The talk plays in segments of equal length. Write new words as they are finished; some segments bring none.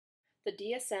The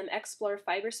DSM Xplore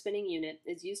fiber spinning unit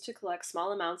is used to collect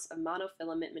small amounts of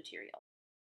monofilament material.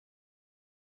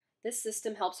 This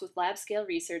system helps with lab-scale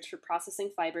research for processing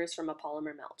fibers from a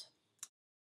polymer melt.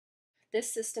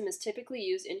 This system is typically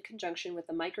used in conjunction with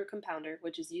a microcompounder,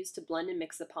 which is used to blend and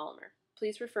mix the polymer.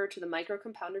 Please refer to the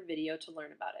microcompounder video to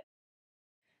learn about it.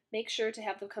 Make sure to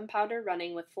have the compounder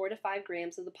running with 4 to 5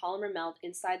 grams of the polymer melt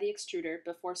inside the extruder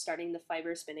before starting the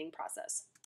fiber spinning process.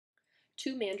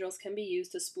 2 mandrels can be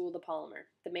used to spool the polymer.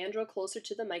 The mandrel closer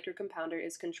to the microcompounder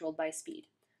is controlled by speed.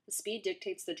 The speed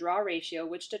dictates the draw ratio,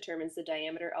 which determines the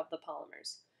diameter of the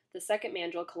polymers. The second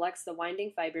mandrel collects the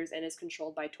winding fibers and is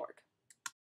controlled by torque.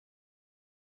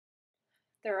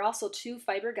 There are also 2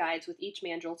 fiber guides with each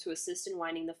mandrel to assist in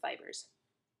winding the fibers.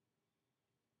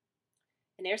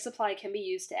 An air supply can be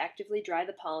used to actively dry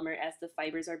the polymer as the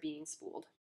fibers are being spooled.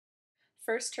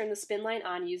 First, turn the spin line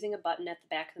on using a button at the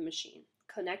back of the machine.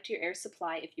 Connect your air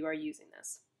supply if you are using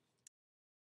this.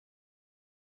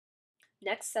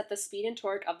 Next, set the speed and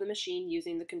torque of the machine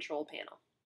using the control panel.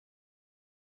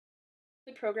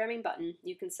 With the programming button,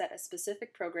 you can set a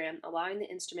specific program, allowing the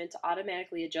instrument to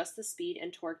automatically adjust the speed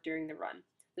and torque during the run.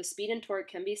 The speed and torque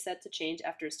can be set to change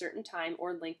after a certain time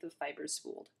or length of fibers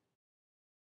spooled.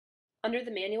 Under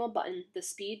the manual button, the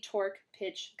speed, torque,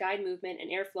 pitch, guide movement, and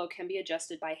airflow can be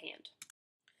adjusted by hand.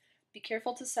 Be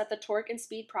careful to set the torque and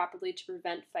speed properly to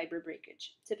prevent fiber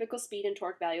breakage. Typical speed and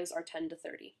torque values are 10 to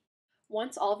 30.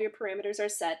 Once all of your parameters are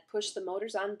set, push the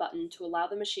Motors On button to allow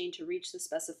the machine to reach the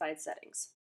specified settings.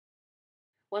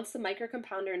 Once the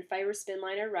microcompounder and fiber spin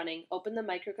line are running, open the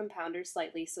microcompounder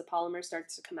slightly so polymer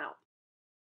starts to come out.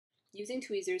 Using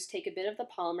tweezers, take a bit of the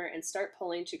polymer and start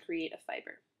pulling to create a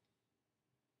fiber.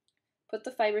 Put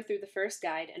the fiber through the first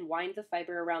guide and wind the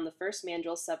fiber around the first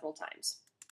mandrel several times.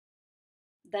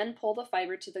 Then pull the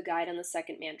fiber to the guide on the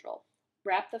second mandrel.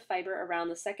 Wrap the fiber around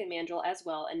the second mandrel as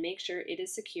well and make sure it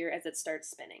is secure as it starts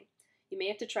spinning. You may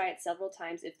have to try it several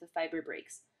times if the fiber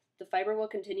breaks. The fiber will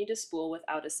continue to spool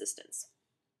without assistance.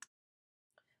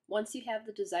 Once you have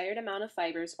the desired amount of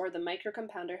fibers or the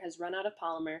microcompounder has run out of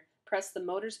polymer, press the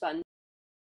Motors button.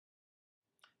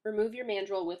 Remove your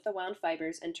mandrel with the wound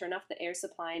fibers and turn off the air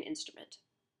supply and instrument.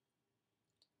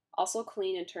 Also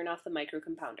clean and turn off the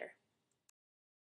microcompounder.